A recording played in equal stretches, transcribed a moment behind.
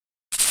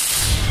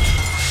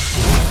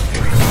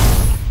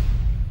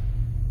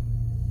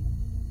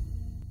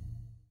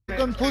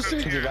shotgun, pussy.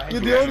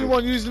 You're the only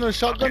one using a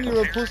shotgun.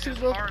 You're a pussy,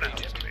 bro.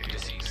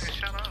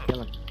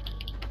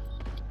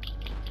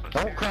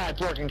 Don't cry,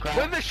 pork and cry.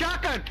 With the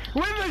shotgun!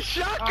 With the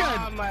shotgun!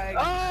 Oh my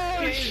god.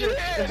 Oh shit!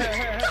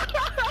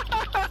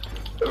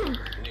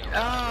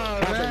 Oh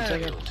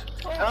man!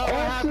 Oh, what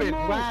happened?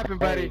 What happened,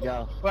 buddy?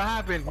 What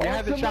happened? You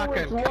had the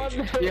shotgun.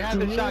 You had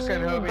the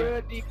shotgun,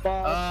 homie.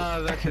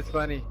 Oh, that's just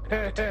funny.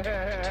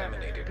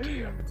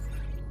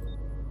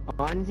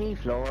 On the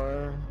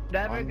floor.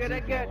 Never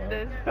gonna get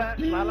this.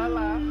 La la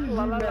la.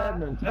 La la la.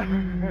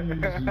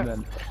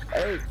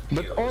 Hey,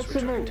 but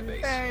also move.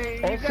 Hey,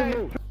 you Also guys.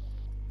 move.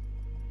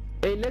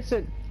 Hey,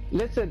 listen.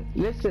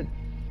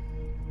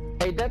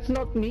 Hey, that's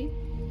not me.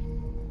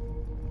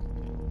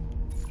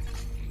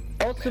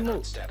 Also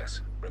move.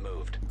 Status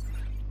removed.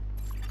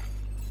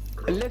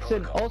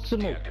 Listen, also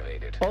move.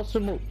 Also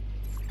move.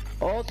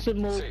 Also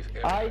move.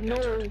 I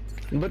know,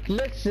 but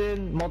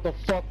listen,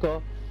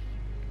 motherfucker.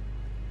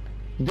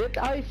 Did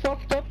I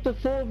fucked up the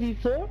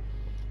 4v4?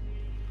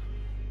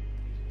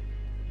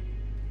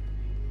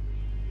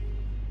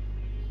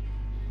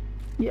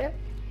 Yeah.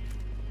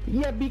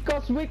 Yeah,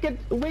 because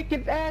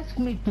Wicked asked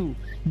me to.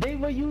 They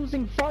were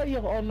using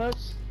fire on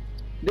us.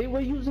 They were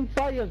using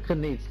fire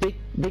grenades. They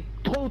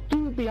threw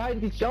two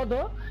behind each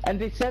other, and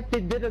they said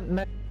they didn't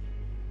match.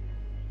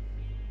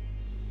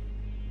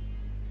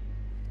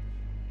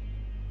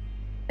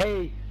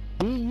 Hey,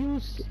 he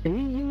used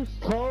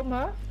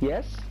trauma.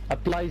 Yes,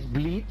 applies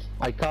bleed.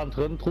 I can't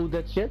run through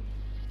that shit.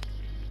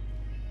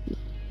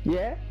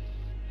 Yeah.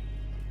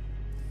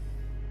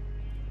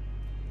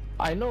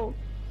 I know.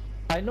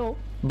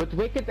 But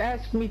Wicked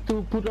asked me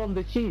to put on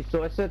the cheese,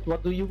 so I said,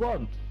 what do you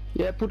want?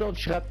 Yeah, put on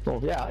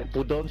shrapnel. Yeah, I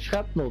put on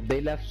shrapnel.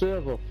 They left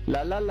server.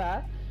 La la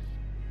la.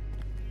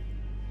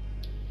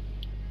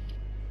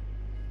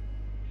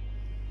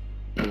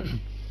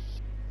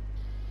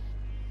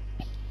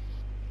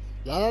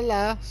 La la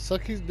la.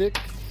 Suck his dick.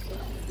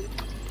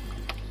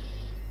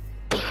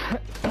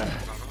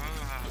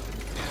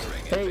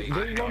 Hey,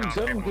 they want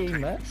gun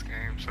game, eh? This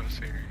game so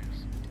serious.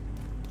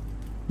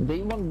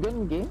 They want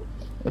gun game?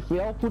 If we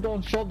all put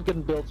on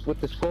shotgun builds with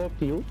the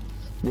Scorpio,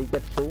 they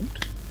get filmed.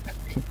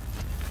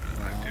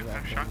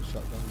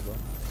 Shotgun, bro.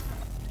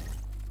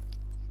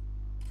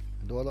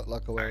 Do I look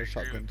like I wear a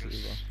shotgun too, bro?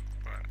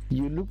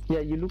 You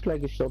look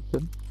like a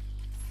shotgun.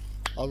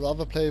 I'd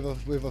rather play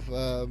with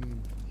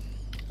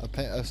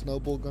a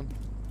snowball gun.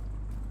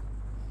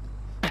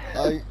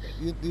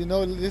 You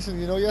know, listen,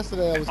 you know,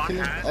 yesterday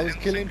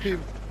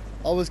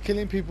I was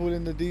killing people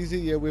in the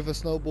DZ, yeah, with a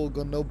snowball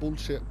gun, no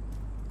bullshit.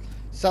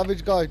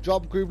 Savage guy,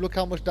 drop group, look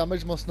how much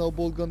damage my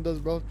snowball gun does,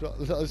 bro.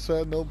 I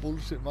swear, no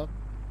bullshit, man.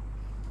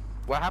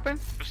 What happened?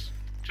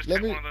 Just Let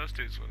hit me- one of those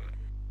dudes with it.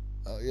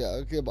 Oh yeah,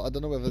 okay, but I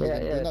don't know whether Yeah,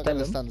 they're not tell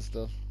gonna him. stand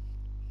still.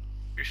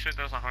 Your shit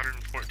does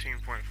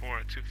 114.4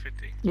 at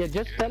 250. Yeah,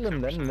 just tell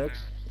him then, 10% Nux.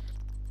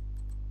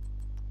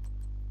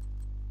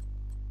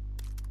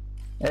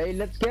 Hey,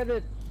 let's get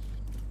it.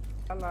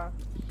 Hello.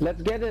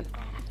 Let's get it.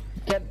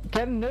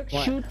 Can Nux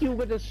What? shoot you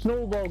with a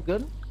snowball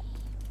gun?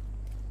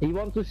 He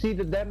want to see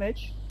the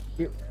damage?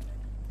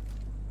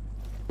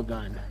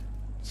 Gun.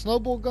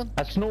 Snowball gun?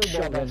 A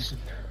snowball gun.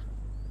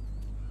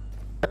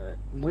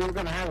 We were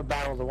going to have a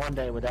battle the one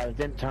day with that. It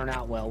didn't turn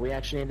out well. We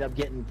actually ended up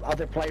getting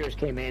other players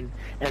came in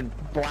and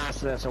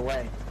blasted us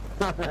away.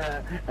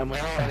 And we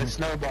all had a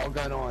snowball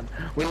gun on.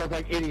 We look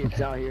like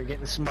idiots out here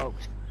getting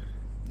smoked.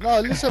 No,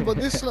 listen, but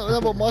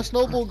but my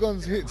snowball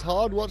gun hits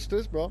hard. Watch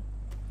this, bro.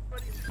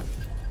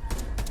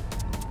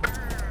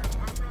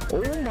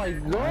 Oh my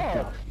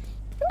god!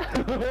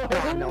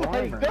 Got no Oh my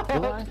armor. Do I?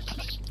 god!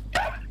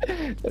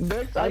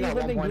 Nux, I are you got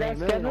running 1.8 glass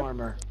million cannon?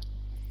 armor.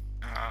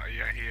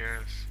 Yeah, he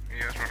is. He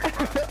is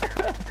running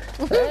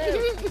fast. Hey!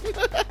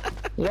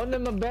 Run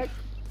in the back.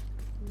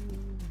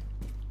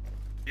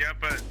 Yeah,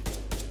 but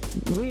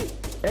We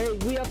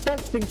are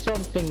testing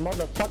something,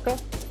 motherfucker.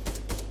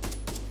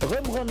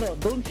 Runner,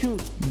 don't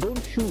shoot.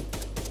 Don't shoot.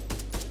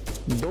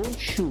 Don't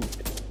shoot.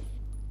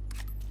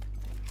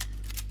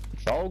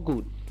 It's all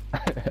good. yeah,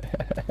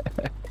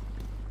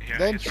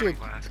 Don't he's shoot. running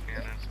glass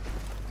cannons.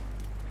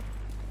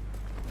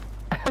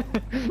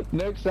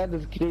 Nux, that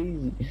is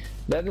crazy.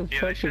 That is Yeah,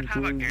 they fucking should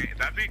have a crazy. game.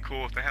 That'd be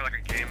cool if they had like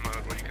a game mode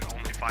where you can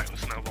only fight with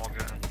snowball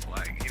guns.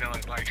 Like, you know,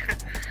 like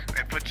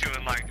they put you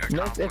in like a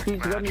Nux, if conflict he's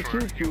match gonna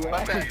where shoot you, want I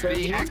But can that tell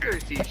you.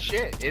 accuracy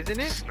shit, isn't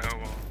it?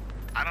 snowball.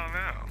 I don't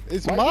know.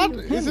 It's Why mad.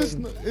 do you kill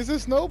him? Is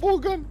this snowball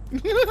gun?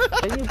 Can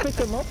you pick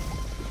him up?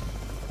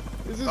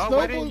 Is this Oh, why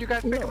snowball? didn't you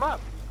guys pick No. him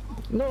up?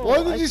 No. Why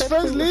I did his said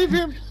friends to- leave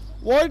him?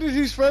 Why did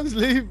his friends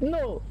leave?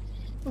 No.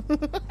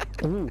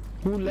 Who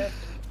left?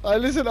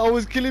 Listen, I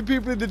was killing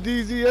people in the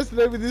DZ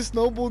yesterday with this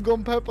snowball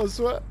gun, Pep, I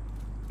swear.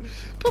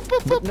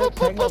 But Nux,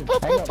 hang on.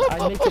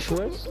 I make it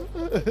worse.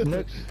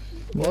 Nux,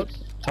 What? Nux,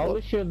 how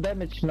is your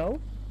damage now?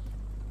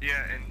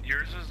 Yeah, and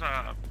yours is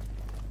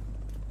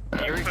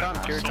Here he put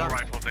comes, here he assault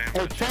comes. rifle damage.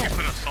 Hey, You Pat,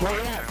 put assault where you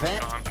rifle at,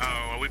 damage Pat? on.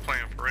 Oh, are we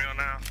playing for real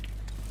now?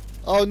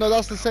 Oh no,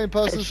 that's the same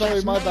person.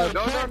 Sorry, my bad.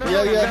 No, no, no,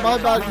 Yeah, no, yeah, no, my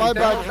no, bad, no, my no,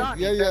 bad. no,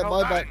 Yeah, yeah, no,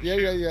 my no, bad. Yeah,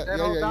 yeah, yeah, no,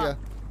 yeah, yeah, no, yeah.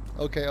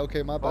 Okay,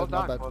 okay, my bad, Hold my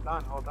on, bad. hold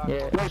on, hold on.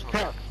 Yeah. Where's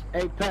Pep?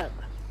 Hey, Pep.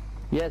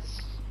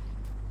 Yes.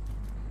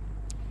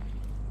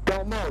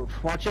 Don't move.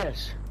 Watch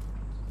this.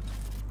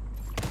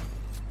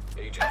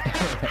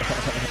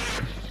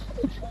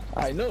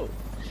 I know.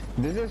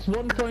 This is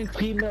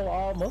 1.3 mil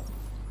armor.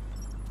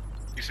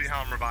 You see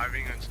how I'm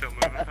reviving and still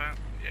moving, Pat?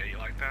 Yeah, you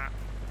like that?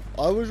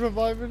 I was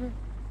reviving him.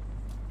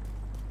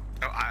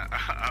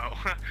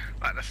 Oh,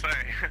 about to say,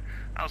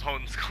 I was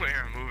holding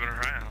square and moving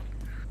around.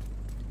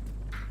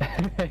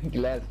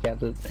 Glass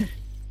cannon.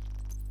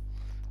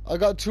 I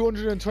got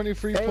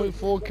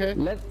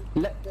 223.4k.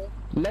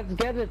 Let's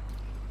get it.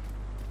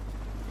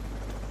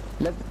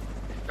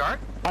 Start?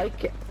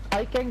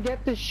 I can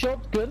get the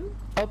shotgun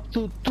up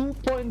to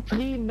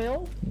 2.3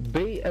 mil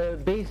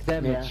base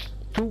damage.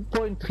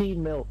 2.3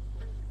 mil.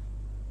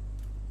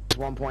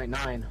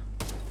 1.9.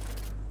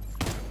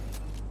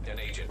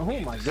 Oh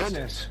my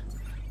goodness.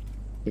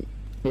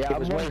 Yeah, It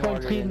was way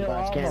harder 1.3 than mil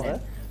Glass armor.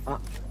 Cannon.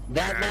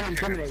 That man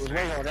Intimidate was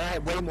way harder. I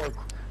had way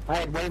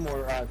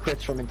more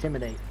crits from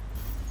Intimidate.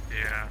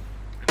 Yeah.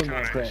 Way more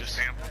It's crits. just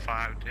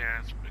amplified,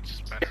 yeah, it's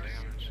just better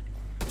damage.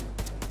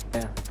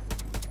 Yeah.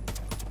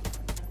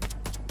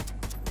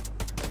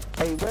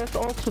 Hey, where's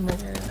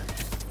Ultimate?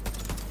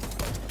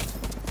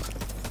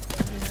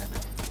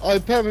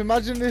 Alright, Pep,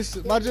 imagine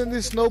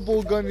this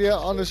snowball gun, yeah,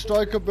 on a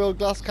striker build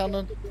glass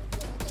cannon.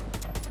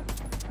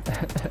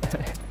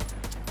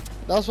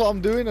 That's what I'm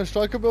doing, a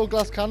striker build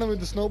glass cannon with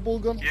the snowball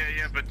gun.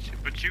 Yeah, but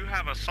you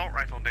have assault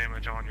rifle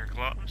damage on your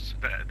gloves.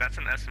 That's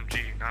an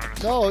SMG, not an No,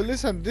 assault rifle.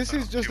 listen, this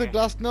is just you a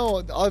glass.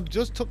 No, I've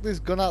just took this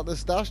gun out the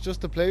stash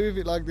just to play with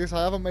it like this.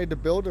 I haven't made the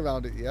build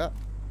around it yet.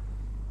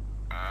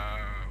 Okay.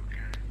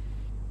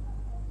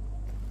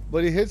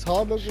 But he hits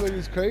hard. Look at it,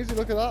 it's crazy.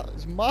 Look at that.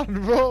 It's mad,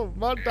 bro.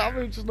 Mad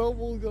damage.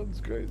 Snowball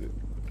gun's crazy.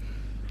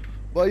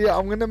 But yeah,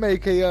 I'm gonna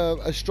make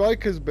a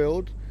striker's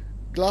build,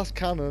 glass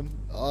cannon,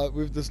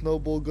 with the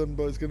snowball gun,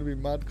 bro. It's gonna be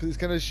mad because it's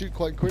gonna shoot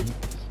quite quick.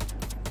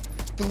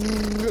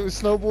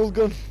 Snowball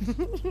gun.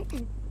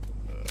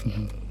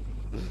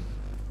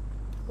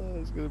 Oh,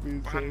 it's gonna be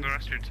What happened to insane. the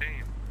rest of your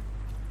team?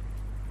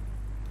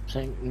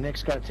 Saying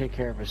Nick's got to take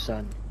care of his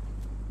son.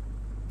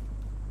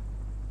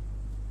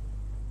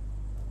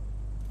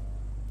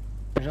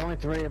 There's only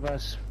 3 of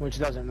us, which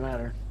doesn't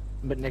matter.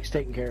 But Nick's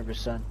taking care of his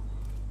son.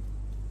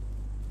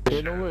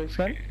 You know where it's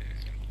at? We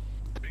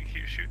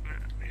keep shooting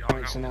it. Y'all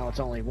Alright, got so now it's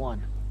only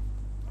 1.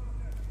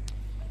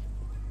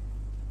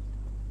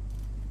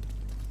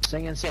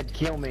 Singing said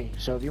kill me,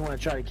 so if you want to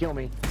try to kill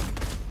me,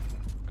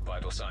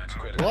 Vital signs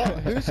critical. What?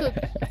 Who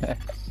said?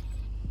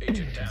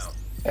 Agent down.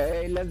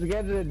 Hey, let's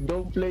get it.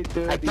 Don't play I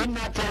dirty. did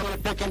not tell you to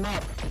pick him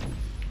up.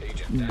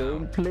 Agent down.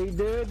 Don't play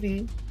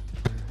dirty.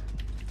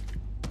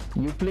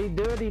 You play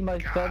dirty, my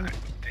son. God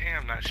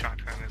damn, that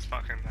shotgun is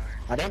fucking nice.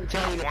 I didn't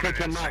tell you to Wanted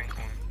pick him to up. sink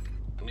one.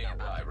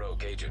 Nearby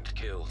rogue agent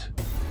killed.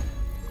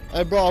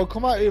 Hey, bro, I'll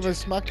come out here and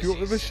smack you up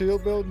with a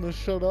shield build and just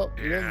shut up.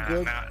 You ain't Yeah,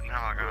 good. now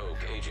I got Rogue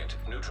agent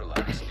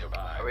neutralized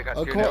nearby. We got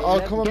I'll two come, now. I'll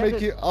Let's come and get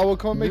make it. you. I will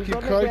come and make you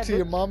You're gonna cry get to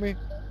your it. mommy.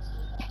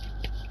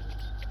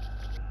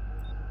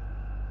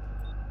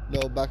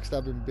 Little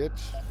backstabbing bitch.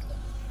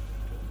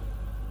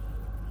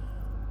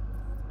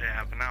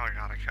 Yeah, but now I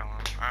gotta kill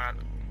him.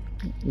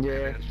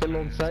 Yeah, still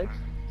on site.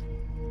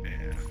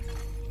 Yeah.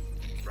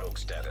 Rogue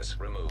status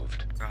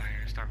removed. Out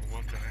here, start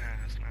whooping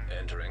ass now.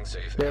 Entering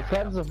safe They're area.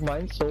 friends of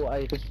mine, so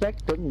I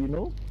respect them, you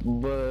know.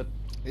 But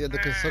Yeah, they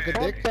can suck a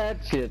fuck dick.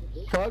 that shit.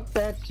 Fuck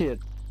that shit.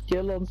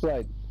 Kill on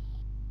site.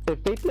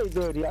 If they play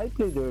dirty, I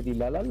play dirty.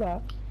 La la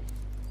la.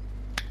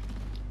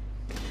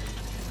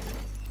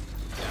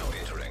 Now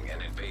entering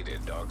an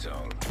invaded dog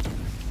zone.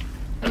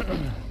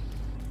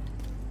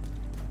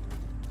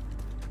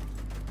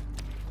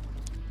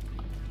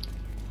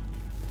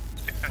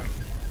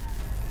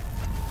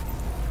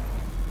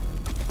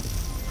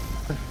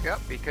 Yep,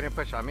 he couldn't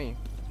push on me.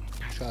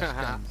 Trash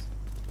cans.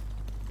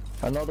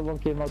 Another one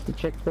came out to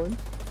checkpoint.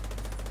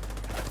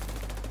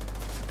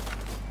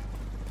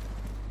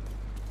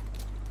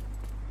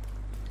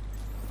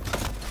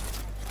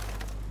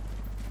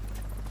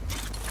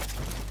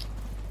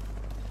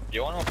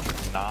 You wanna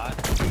not?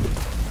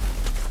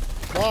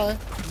 Why?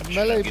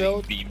 Melee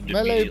build.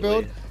 Melee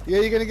build. Yeah,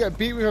 you're gonna get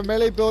beat with a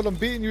melee build. I'm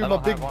beating you with my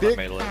big dick.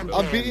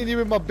 I'm beating you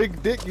with my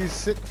big dick, you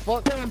sick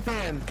fuck.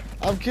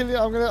 I'm killing you.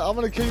 I'm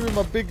gonna kill you with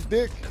my big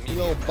dick, you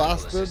little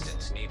bastard.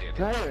 Assistance needed.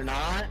 No, you're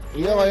not.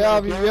 Yeah, I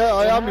am. Yeah,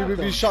 I am. You with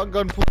your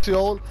shotgun pussy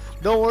hole.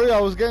 Don't worry, I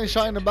was getting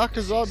shot in the back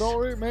as well. Don't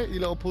worry, mate. You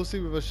little pussy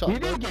with a You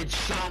shotgun. didn't get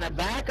shot in the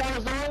back. I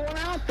was the only one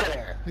out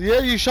there. Yeah,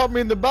 you shot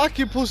me in the back,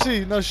 you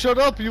pussy. Now shut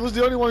up. You was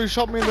the only one who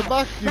shot me in the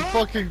back, you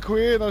fucking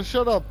queer. Now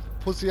shut up.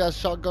 Pussy ass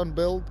shotgun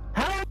build.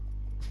 How?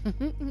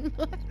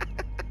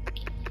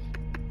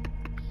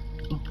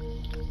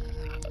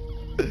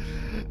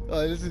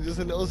 Alright, this is just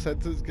a little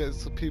sentence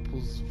gets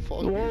people's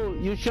fucking. Whoa,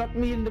 you shot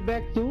me in the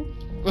back too?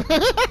 Rogue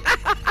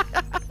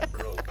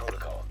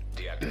protocol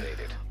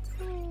deactivated.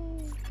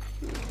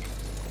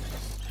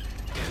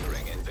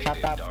 Entering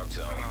invaded up. dog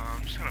zone.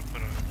 I'm just gonna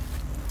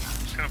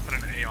put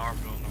an AR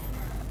build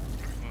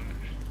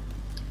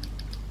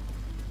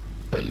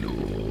on it.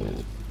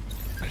 Hello.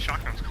 The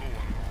shotgun's cool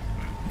one,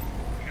 but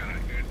you gotta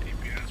get a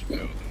Like,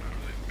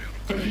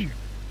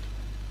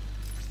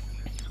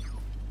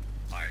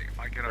 if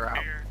I get up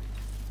here,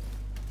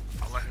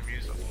 I'll let him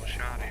use a little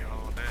shotty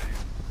all day.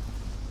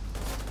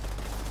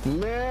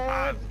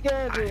 Let's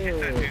get I hit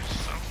that dude it.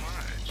 so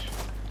much,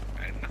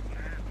 and nothing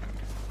happened.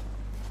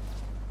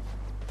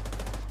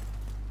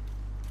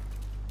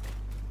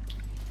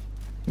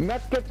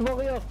 Medkit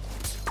warrior.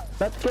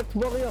 Medkit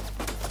warrior.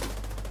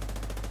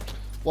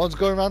 One's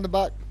going around the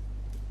back.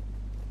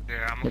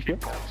 Yeah, I'm gonna keep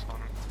pulse on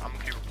him. I'm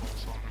gonna keep a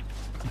pulse on him.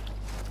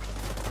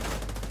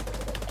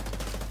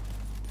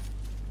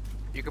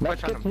 You can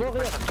push on him. You can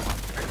push on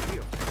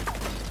him.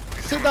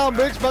 Sit down,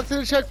 bitch. Back to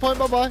the checkpoint.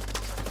 Bye bye. He's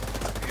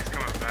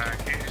coming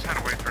back. He just had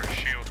to wait for his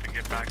shield to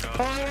get back up.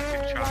 Oh,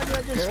 why did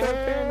I just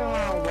step in?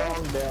 Oh,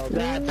 wrong build.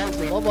 That takes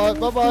me. Bye bye.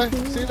 Bye bye.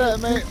 See you later,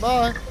 mate.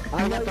 Bye.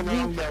 I got the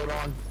wrong build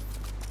on.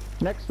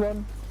 Next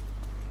one.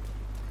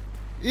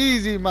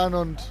 Easy,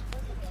 manhunt.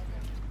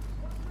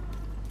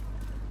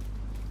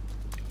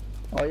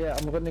 Oh yeah,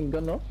 I'm running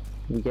gun off.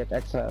 We get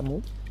extra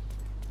ammo.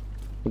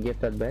 We get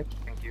that back.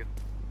 Thank you.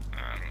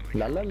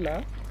 La la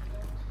la.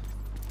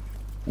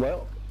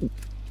 Well,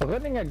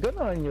 running a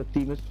gunner on your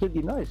team is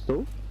pretty nice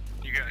though.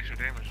 You get extra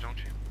damage, don't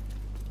you?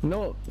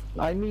 No,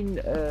 I mean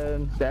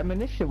the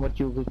ammunition what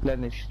you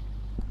replenish.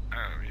 Oh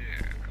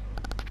yeah.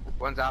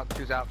 One's out,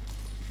 two's out.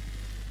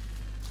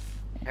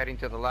 Heading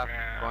to the left,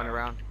 Yeah. going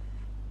around.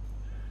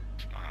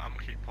 I'm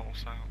gonna keep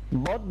pulse out.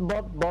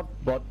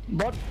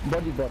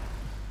 Body bot.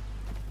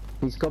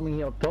 He's coming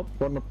here up top,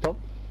 one up top.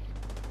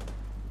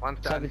 One's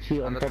done Savage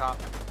here on on the top.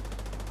 top.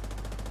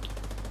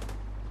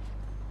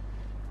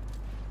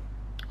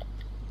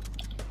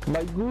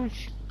 My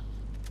goose,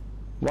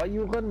 why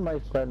you run, my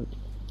friend?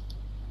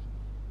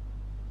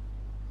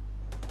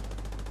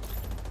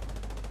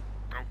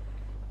 Nope.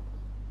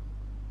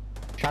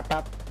 Shut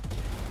up.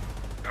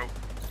 Nope.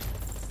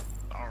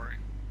 Sorry.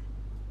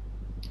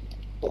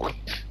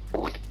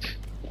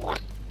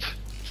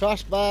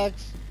 Trash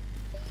bags.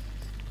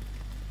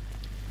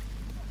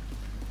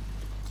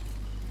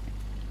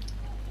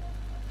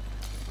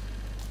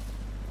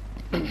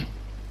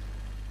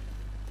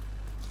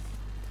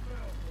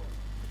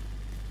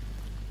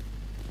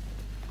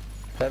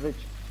 Savage.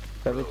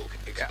 Rogue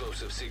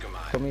explosive seeker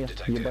mine Come here.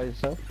 detected. You by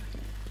yourself?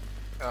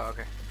 Oh,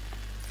 okay.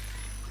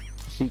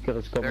 Seeker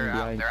is coming They're out,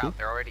 behind they're you. out,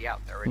 they're already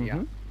out, they're already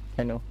out.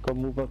 I know. Come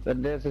move up.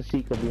 And there's a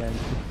seeker behind you.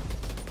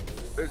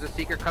 There's a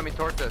seeker coming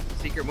towards us.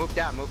 Seeker, move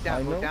down, move I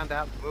down, know. move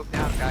down, move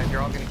down, guys.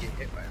 You're all gonna get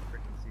hit by a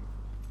freaking seeker.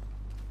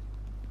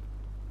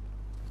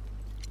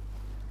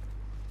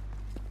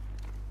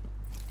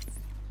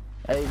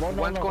 Hey, one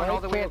One's on going the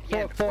all the way at the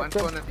end. One's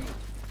going at the.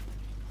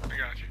 I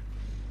got you.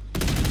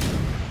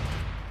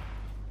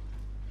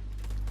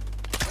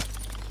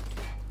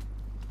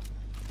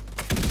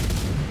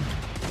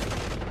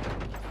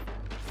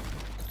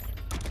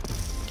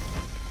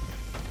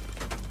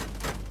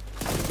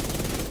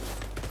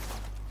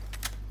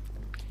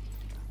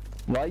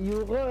 Why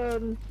you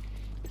run?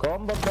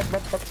 Come, but.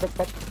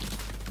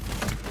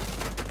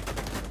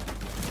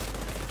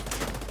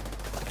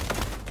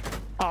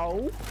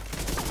 Ow.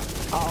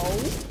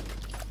 Ow.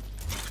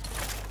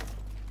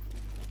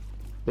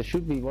 There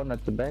should be one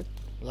at the back.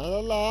 La la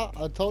la.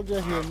 I told you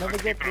he'll never I'm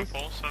get keeping a this.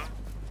 pulse out.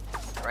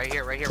 Right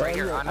here, right here, Oh, right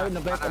here. yeah, Anna, in the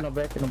back, in Anna.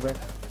 the back, in the back.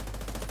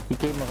 He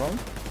came around.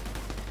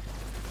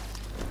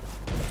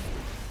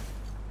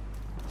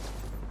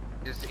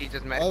 He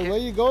just met. Where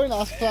you going,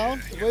 ass clown?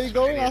 Where you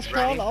going, ass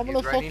clown? I'm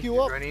gonna fuck you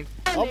up.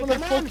 I'm gonna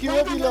fuck you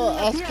up, you little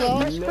ass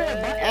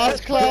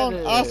clown.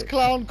 Ass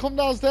clown, come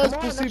downstairs,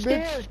 pussy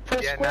bitch.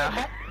 Yeah,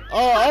 nah.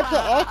 Oh,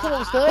 I'll come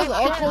upstairs.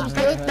 I'll come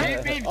upstairs, mate.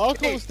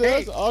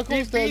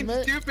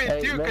 Stupid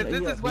Hey, too, man, because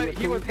this yeah, is what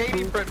he was two-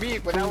 hating from me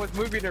when I was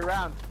moving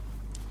around.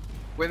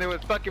 When there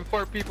was fucking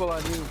 4 people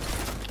on you.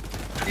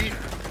 See,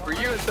 for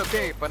you it's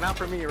okay, but not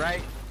for me,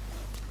 right?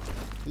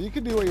 You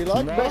can do what you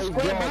like, No, bro.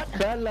 God,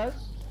 fellas.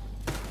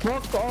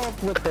 Fuck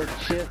off with that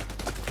shit.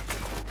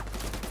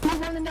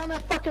 You're running down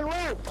that fucking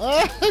road.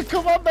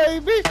 Come on,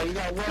 baby.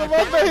 Come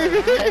on,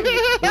 baby.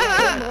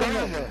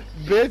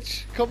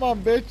 Bitch, come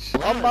on, bitch.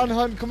 I'm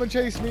manhunt. Come and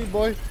chase me,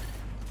 boy.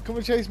 Come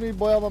and chase me,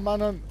 boy. I'm a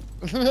manhunt.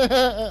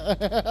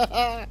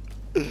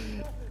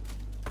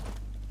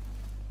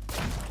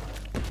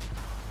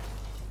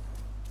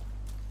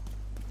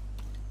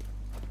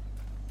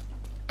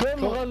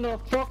 Come on,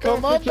 fuck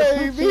Come off on, with your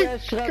baby. pussy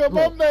ass Come shrapnel.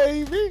 on,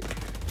 baby.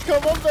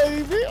 Come on,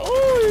 baby.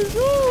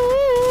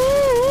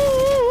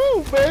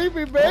 Ooh,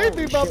 baby,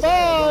 baby, Oh, bye shit,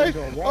 bye.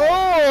 that was a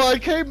Oh, I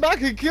came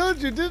back and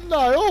killed you, didn't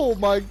I? Oh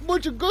my,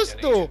 mucho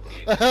gusto.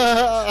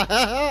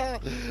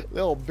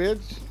 Little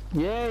bitch.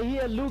 Yeah,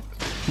 here, look.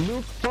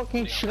 Look,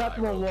 fucking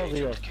shrapnel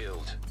warrior. Agent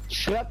killed.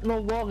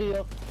 Shrapnel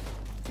warrior.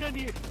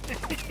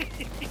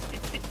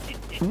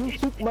 You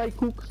took my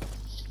cook.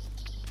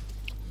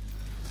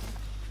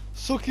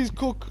 Suck his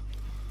cook.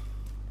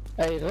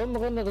 Hey,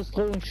 Runner is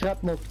throwing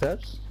shrapnel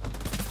traps.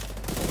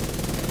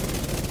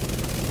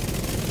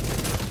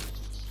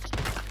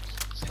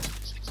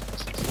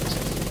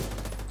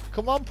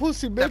 Come on,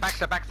 pussy Step back, bitch.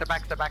 step back, step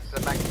back, step back,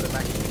 step back, step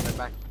back, step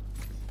back.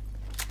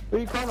 Who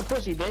you calling a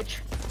pussy, bitch?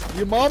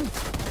 Your mom?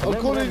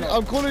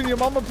 I'm calling your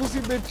mom a pussy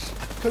bitch.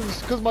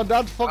 Cause my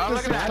dad fucked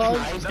us 6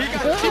 times.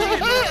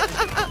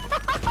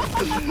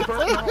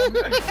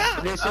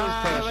 This is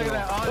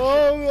personal.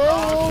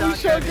 Oh,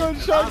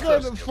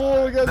 shotgun.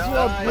 4 against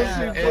 1,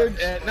 pussy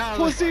bitch.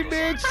 Pussy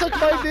bitch, suck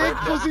my dick,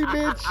 pussy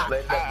bitch.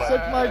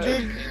 Suck my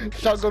dick.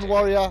 Shotgun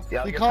warrior.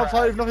 You can't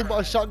fight with nothing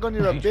but a shotgun,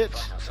 you're a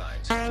bitch.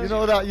 You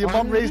know that, your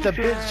mom raised a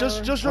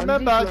bitch. Just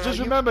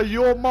remember,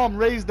 your mom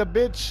raised a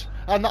bitch.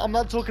 And I'm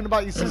not talking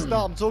about your sister,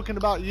 I'm talking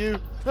about you.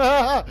 You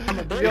know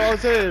what I'm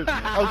saying?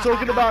 I'm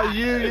talking about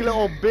you, you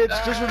little bitch.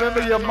 Just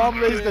remember your mom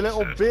raised a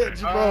little bitch,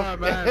 bro.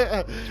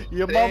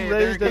 Your mom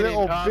raised a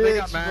little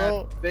bitch,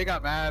 bro. They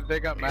got mad.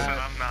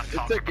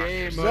 It's a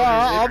game. No,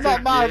 I'm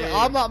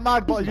not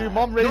mad, but your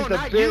mom raised a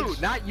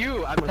bitch. Not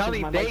you. I'm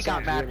telling you, they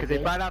got mad because they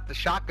brought out the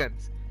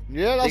shotguns.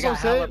 Yeah, that's what I'm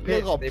saying.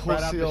 They got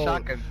brought out the pussy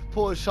shotguns.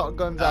 Pull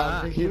shotguns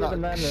out and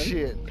thinking like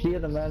shit. Clear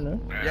the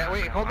man, Yeah,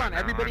 wait, hold on.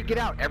 Everybody get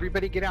out.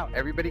 Everybody get out.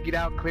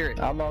 Clear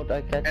it. I'm out,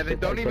 I catch And then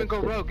don't even go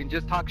rogue and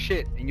just talk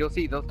shit. And you'll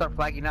see, they'll start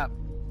flagging up.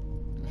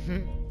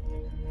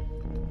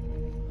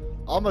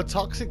 I'm a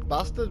toxic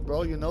bastard,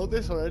 bro. You know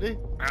this already?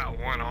 Got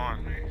one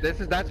on me.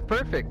 That's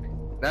perfect.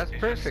 That's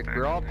perfect.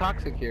 We're all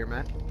toxic here,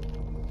 man.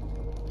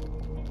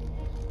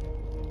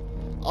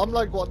 I'm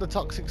like what the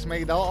toxic's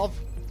made out of.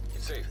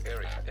 Safe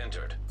area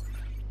entered.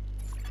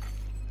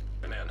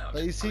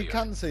 But you see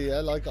cancer,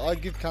 yeah? Like, I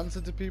give cancer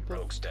to people.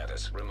 Rogue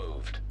status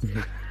removed.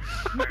 I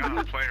got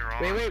a player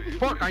on. Wait,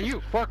 fork on you.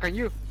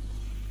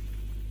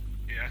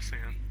 Yeah, I see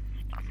him.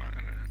 I'm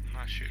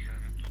not shooting at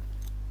him.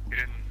 He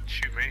didn't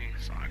shoot me,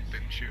 so I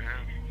didn't shoot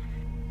him.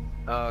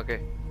 Oh,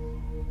 okay.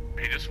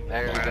 He just walked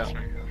There you past go.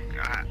 me.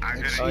 I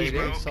did Oh, an you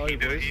did? emo. Sorry, He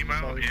did an boys. emo.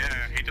 Sorry.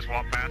 Yeah, he just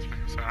walked past me,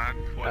 so I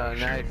wasn't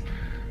Nice. shooting.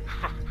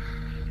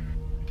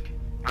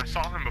 I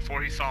saw him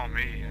before he saw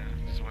me. Yeah,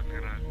 just wasn't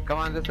gonna. Come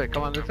on this way.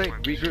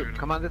 Regroup.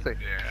 Come on this way.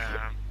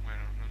 Yeah, wait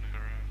on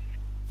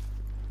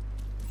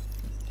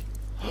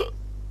the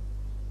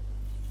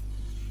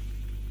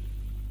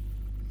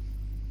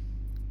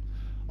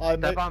road.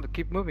 Step on.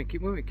 Keep moving.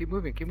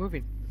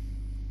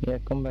 Yeah,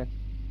 come back.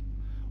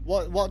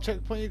 What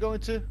checkpoint are you going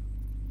to?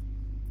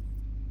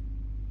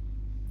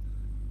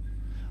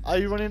 Are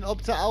you running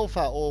up to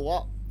Alpha or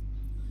what?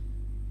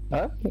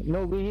 Huh?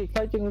 No, we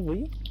fighting over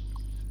you.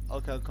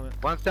 Okay, I'm coming.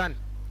 One's done.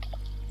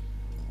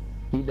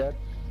 He dead.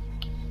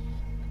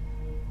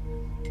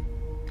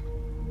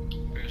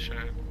 Good shit.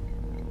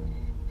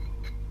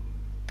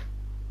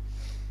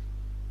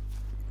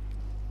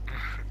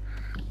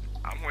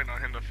 I'm waiting on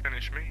him to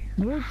finish me.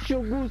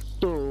 Mucho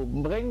gusto.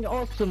 Bring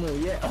Osimo.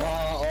 Yeah.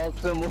 Oh,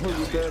 Osimo,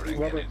 you dirty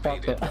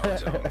motherfucker.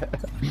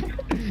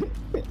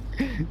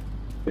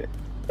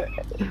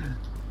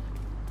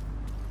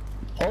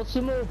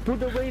 Osimo,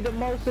 put away the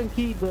mouse and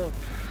keyboard.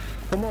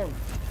 Come on.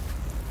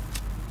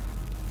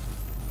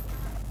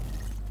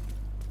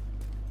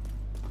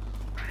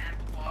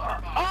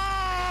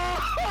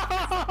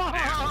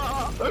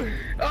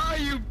 Oh,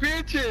 you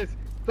bitches!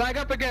 Flag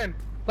up again,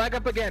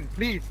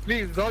 please,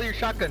 it's all your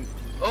shotguns.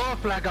 Oh,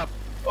 flag up.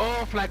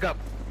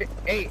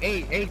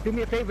 Hey, do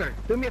me a favor,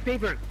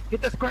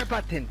 hit the square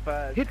button,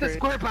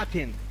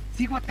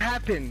 see what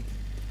happens.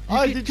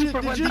 Did you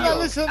not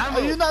listen?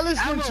 Are you not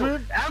listening to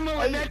him? Ammo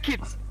and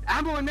medkits.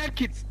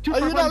 Are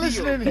you not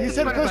listening? He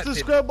said press the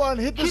square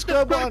button, hit the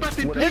square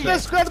button, hit the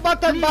square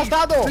button,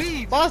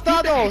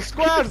 bastardo,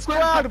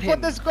 square,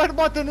 put the square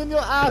button in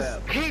your ass.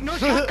 Hey, no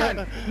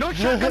shotgun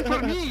for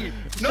me.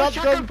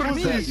 Shotgun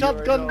pussy,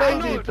 shotgun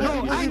baby,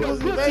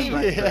 pussy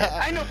baby.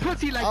 I know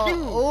pussy like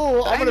you.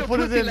 Oh, I'm gonna put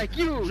it in.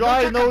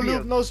 Dry, no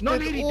loop, no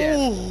spit.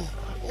 Oh,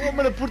 I'm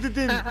gonna put it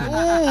in.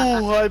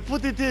 Oh, I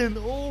put it in.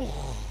 Oh.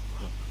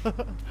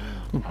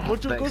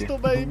 Mucho gusto,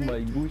 baby. Oh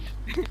my gosh.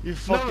 You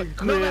fucking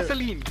no queer.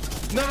 Vaseline.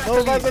 No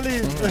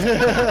Vaseline.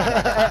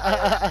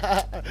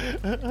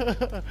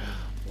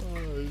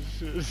 Oh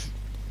shit.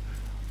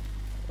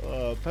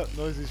 Pep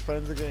knows his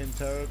friends are getting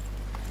terrored.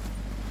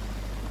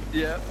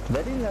 Yeah.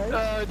 Very nice.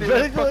 Oh, dude,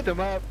 Very I fucked good. him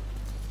up.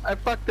 I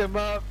fucked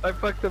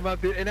him up,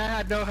 dude, and I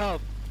had no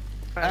help.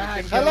 I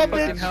had Hello, no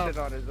fucking bitch. help.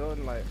 on his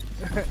own life.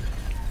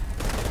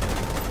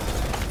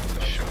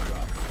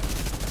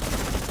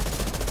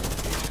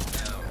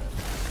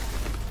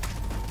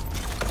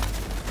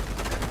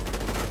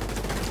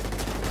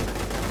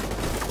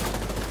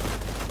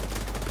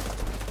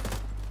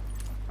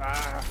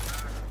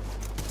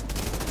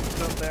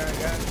 Up there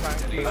again, trying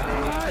to be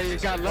You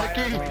got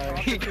lucky.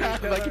 He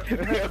got lucky.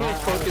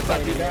 Focus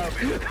on me now.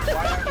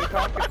 Why aren't we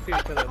talking to each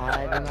other? I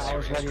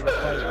was ready to fight.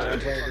 I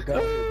was ready to go.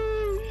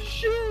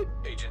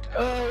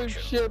 Oh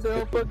shit, they're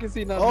all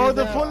focusing on me Oh,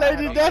 the now. full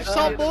lady death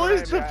shot,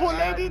 boys. The full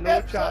lady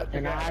death shot.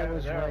 And I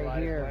was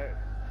right here.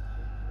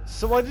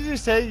 So what did you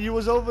say? You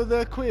was over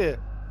there queer?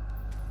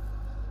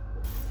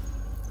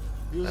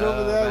 You was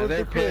over there man, with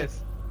they're the queer.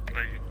 pissed.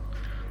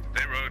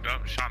 They rode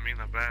up and shot me in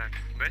the back.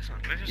 They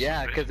just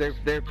Yeah, because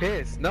they're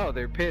pissed. No,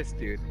 they're pissed,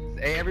 dude.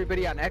 Hey,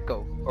 everybody on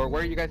Echo, or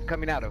where are you guys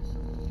coming out of?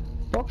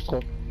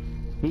 Foxtrot.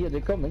 Here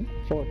they're coming.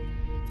 Four.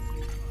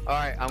 All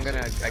right, I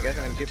guess I'm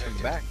gonna give them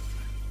back.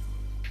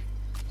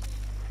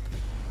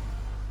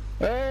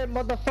 Hey,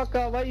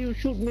 motherfucker, why you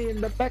shoot me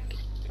in the back?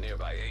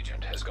 Nearby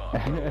agent has gone.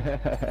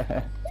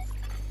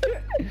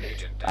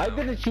 Agent down. I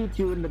didn't shoot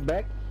you in the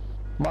back,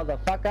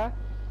 motherfucker.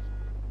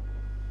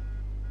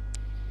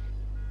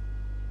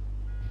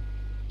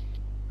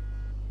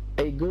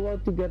 Hey, go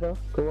out together.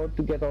 Go out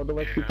together,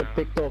 otherwise you get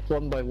picked off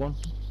one by one.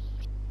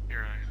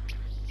 You're right.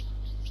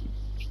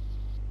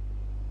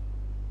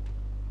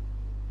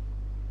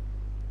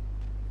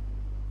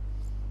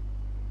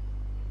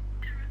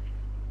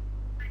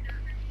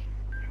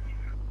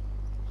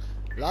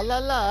 La la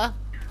la.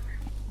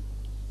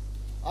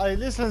 Alright,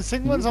 listen,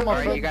 Sigmund's on my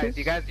Alright, front.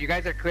 you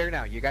guys are clear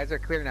now. You guys are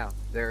clear now.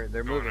 They're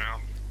Going moving.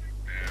 out.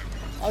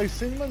 Alright,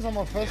 Sigmund's on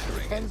my first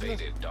Entering friends list.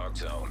 invaded dark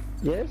zone.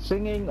 Yeah,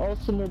 singing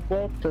awesome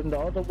bot, and the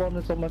other one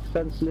is on my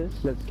friends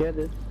list. Let's get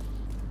it.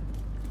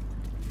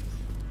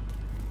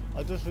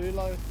 I just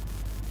realized.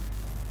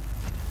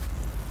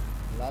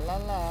 La la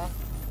la.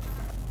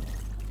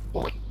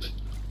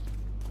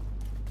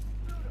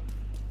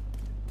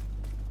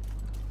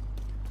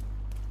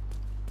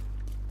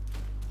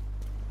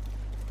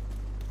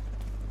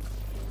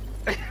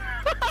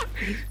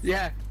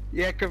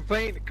 Yeah,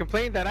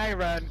 complain that I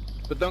run,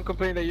 but don't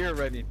complain that you're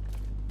running.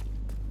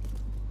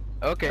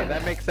 Okay,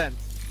 that makes sense.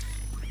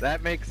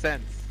 That makes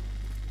sense.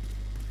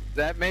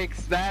 That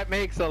makes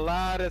a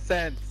lot of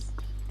sense.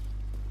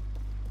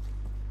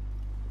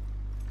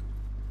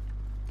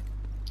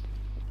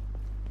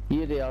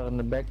 Here they are in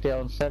the back, they are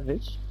on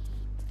Savage.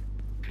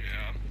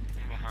 Yeah,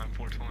 I'm behind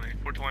 420.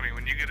 420,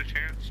 when you get a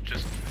chance,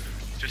 just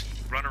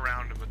run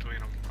around in between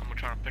them. I'm gonna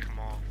try to pick them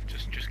off.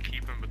 Just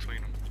keep in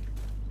between them.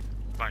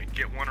 Like,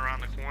 get one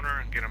around the corner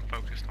and get them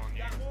focused on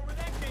you.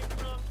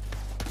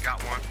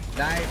 Got one.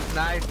 Nice.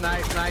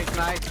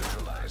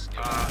 Neutralized.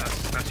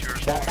 That's yours.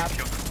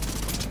 Kill.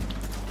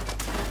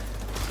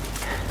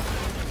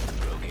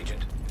 Rogue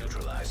agent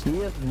neutralized.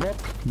 Here's bot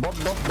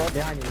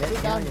behind you.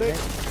 Sit down, bitch.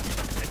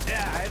 Sit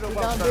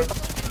down, bitch.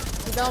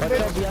 Sit down,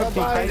 bitch.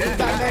 Bye-bye. Sit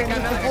down, I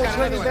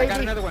got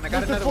Mr. another one.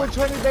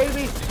 420,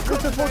 baby.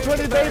 Mr.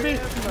 420, baby.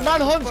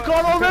 Manhunt's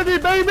gone already,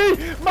 baby.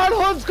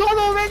 Manhunt's gone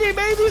already,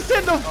 baby.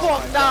 Sit the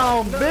fuck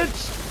down,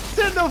 bitch.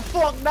 Sit the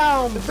fuck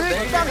down,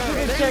 bitch. Back to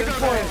the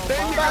checkpoint.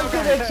 Back to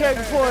the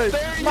checkpoint.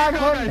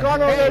 Manhunt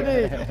gone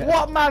already.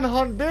 What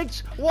manhunt,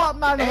 bitch? What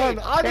manhunt?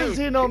 I didn't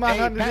see no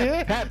manhunt in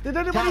here. Did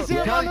anybody see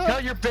a manhunt?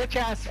 Tell your bitch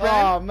ass friend.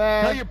 Oh,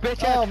 man. Tell your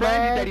bitch ass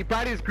friend that he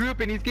brought his group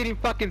and he's getting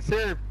fucking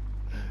served.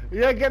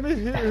 Yeah, get me.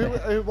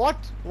 What?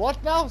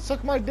 What now?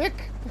 Suck my dick?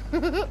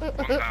 One's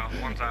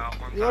out.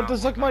 You want to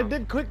suck my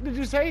dick quick, did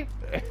you say?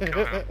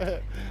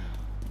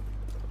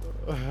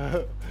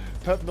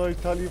 Pep noise,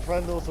 tell your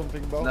friend or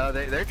something, bro. No,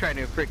 they're trying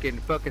to freaking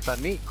focus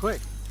on me, quick.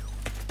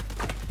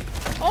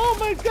 Oh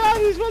my god,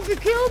 he's about to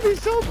kill me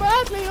so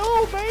badly.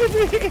 Oh,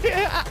 baby.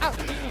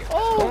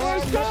 Oh my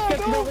god,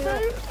 oh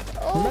baby.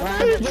 Oh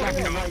baby.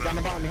 On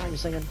the bottom behind you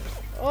singing.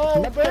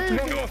 Oh baby.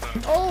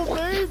 Oh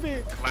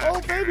baby. Oh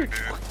baby.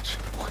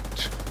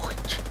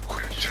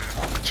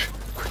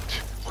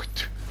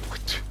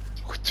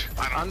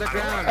 On the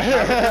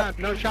ground,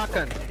 no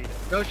shotgun.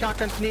 No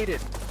shotguns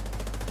needed.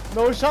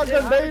 No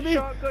shotgun, baby.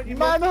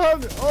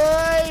 Manhunt.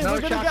 Oi, No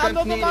we're gonna get shotguns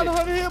another needed.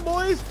 manhunt here,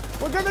 boys.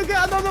 We're gonna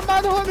get another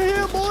manhunt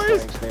here,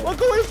 boys. We're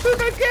going through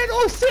again.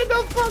 Oh, sit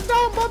the fuck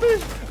down,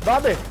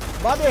 Bobby.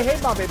 Bobby, hey,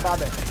 Bobby.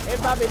 Hey,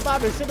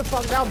 Bobby, sit the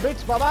fuck down,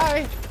 bitch.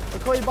 Bye-bye. I'll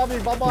call you Bobby,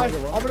 bye-bye.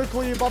 I'm gonna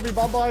call you Bobby,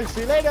 bye-bye.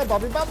 See you later,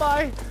 Bobby,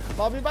 bye-bye.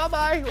 Bobby,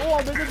 bye-bye. Oh,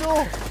 I'm in the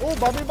door. Oh,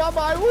 Bobby,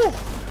 bye-bye.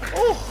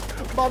 Oh.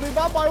 Bobby,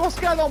 bye-bye. What's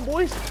going on,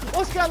 boys?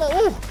 What's going on?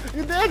 Oh,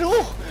 you dead?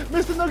 Oh,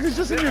 Mr. Nuggets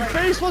just in your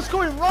face. What's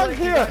going wrong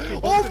here?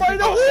 Oh my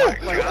god.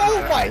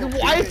 Oh my,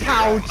 wipe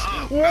out.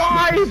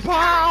 Wipe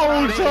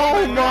out.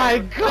 Oh my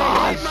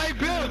god. My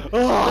build.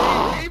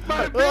 Oh,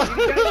 My build.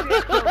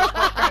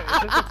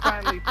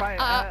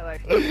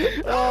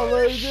 oh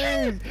my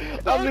days.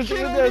 I'm just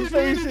in their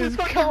faces.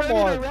 Come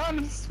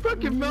on.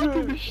 Fucking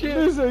melting the shit.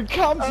 Listen,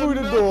 come through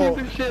the door.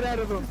 The shit out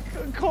of them.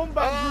 Come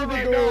back through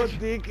my the door, gosh.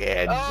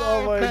 dickheads.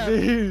 Oh, Oh my Pep.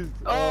 days.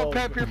 Oh,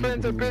 Pep, your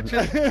friends are bitches.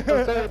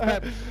 I'm sorry,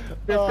 Pep.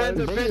 Your friends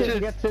are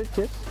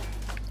bitches.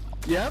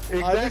 Yep,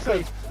 exactly.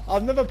 Listen,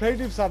 I've never played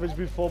with Savage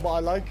before, but I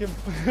like him.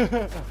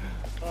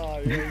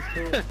 Oh, yeah, he's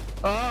cool.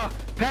 Oh,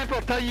 Pep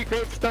will tell you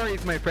great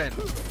stories, my friend.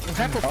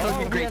 Pep will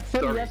tell you great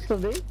stories.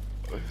 Yesterday.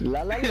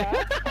 La la la.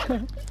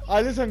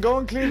 Alright, listen, go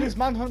and clean this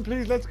manhunt,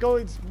 please. Let's go.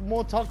 It's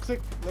more toxic.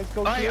 Let's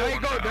go clear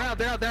it. Go.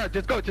 They're out there.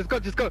 Just go.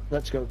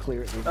 Let's go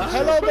clear it.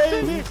 Hello,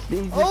 baby.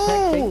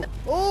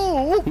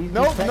 Oh,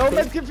 no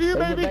medkit for you,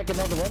 baby.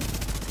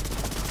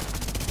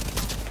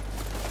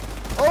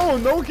 Oh,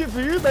 no kit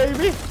for you,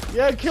 baby.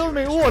 Yeah, kill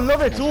me. Oh, I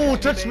love it. Oh,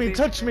 touch me,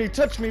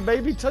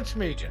 baby, touch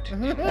me.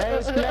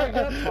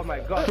 Oh my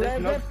god,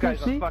 these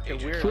guys are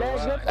fucking weird.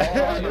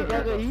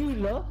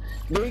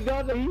 They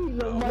got a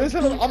healer.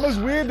 Listen, I'm as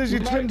weird as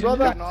your twin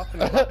brother.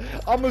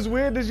 I'm as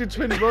weird as your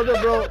twin brother,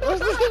 bro.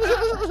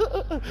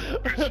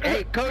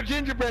 Hey, code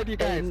gingerbread, you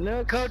guys.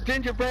 Code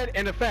gingerbread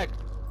in effect.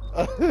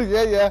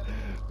 Yeah,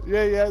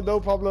 no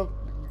problem.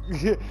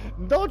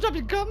 Don't drop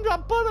your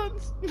gumdrop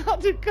buttons.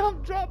 Not your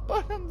gumdrop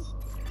buttons.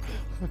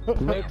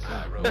 Next.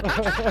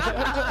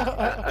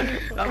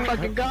 I'm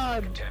fucking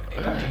gone.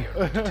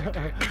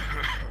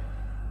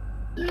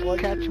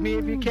 Catch me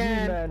if you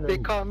can. They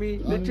call me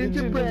the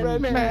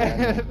gingerbread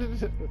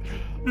man.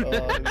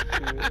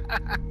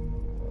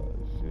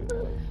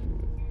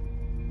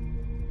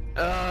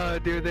 Oh,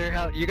 dude, they're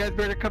hell. You guys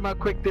better come out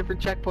quick, different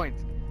checkpoints.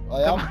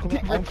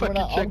 I'm coming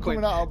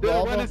out, They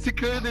bro. want us to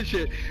clear this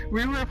shit.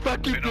 We were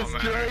fucking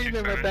destroying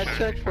them at that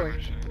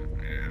checkpoint.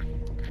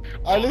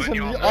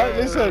 Listen.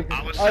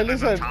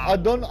 I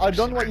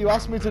done what you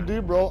asked me to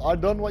do, bro. I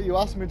done what you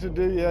asked me to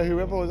do. Yeah,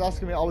 whoever was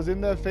asking me, I was in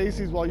their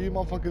faces while you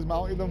motherfuckers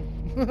mounted them.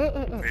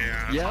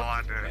 Yeah, that's all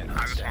I did.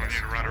 I just wanted you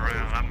to run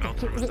around. I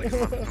melted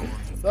everything.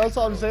 That's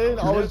what I'm saying.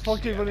 I was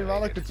fucking running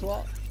around like a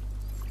twat.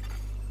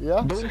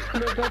 Yeah. Don't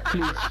split up,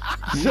 please.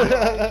 You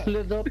all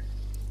split up.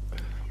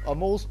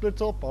 I'm all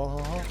split up.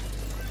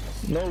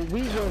 No,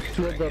 we were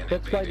split up.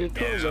 That's why they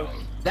killed us.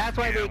 That's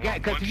why they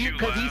got, cause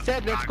he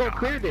said, let's go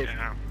clear this.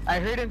 I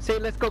heard him say,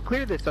 let's go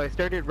clear this, so I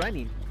started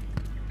running.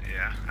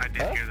 Yeah, I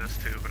did hear this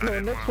too, but I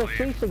didn't No, want Nux to was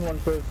leave. chasing one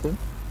person.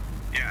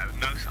 Yeah,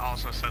 Nux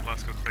also said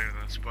let's go clear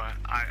this, but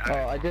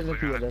I didn't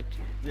hear that.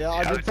 Yeah,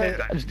 I did say.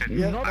 I just didn't.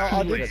 Yeah, Not no, I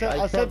clear did it. say. I I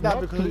said said that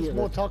not because it's clear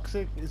more it.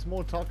 toxic. It's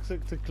more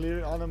toxic to clear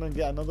it on them and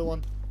get another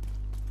one.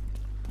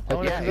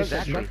 Yeah,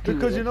 exactly.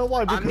 Because you know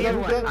why? Because I'm near then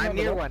we one, get- I'm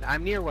near one,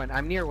 I'm near one,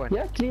 I'm near one.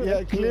 Yeah, clear Yeah,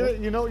 it. clear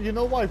it. You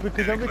know why?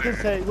 Because then we can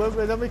say.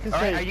 Then we can say.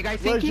 Alright, are you guys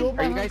where's syncing? your Are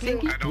you man guys clear?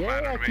 syncing? I don't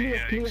matter to me. clear,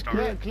 Yeah, clear, you start.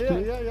 Yeah,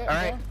 clear. Yeah.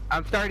 Alright,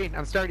 I'm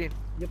starting.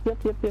 Yep.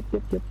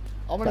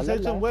 I'm gonna say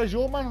to La, him, la. where's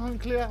your man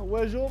unclear?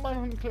 Where's your man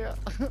unclear?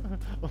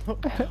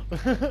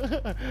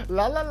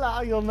 La la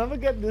la, you'll never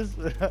get this.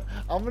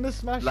 I'm gonna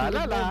smash La you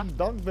la with la. them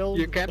dunk build.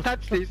 You can't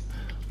touch this.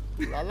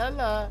 La la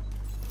la.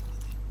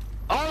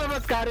 All of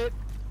us got it.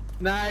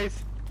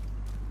 Nice.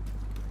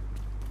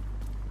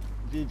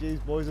 GG's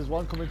boys, there's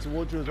one coming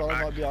towards you as well,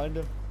 I'm right behind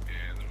him.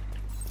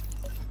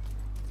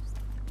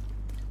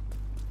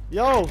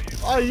 Yo,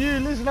 are you?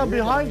 Listen, I'm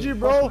behind you,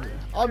 bro.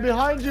 I'm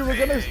behind you, we're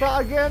gonna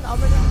start again.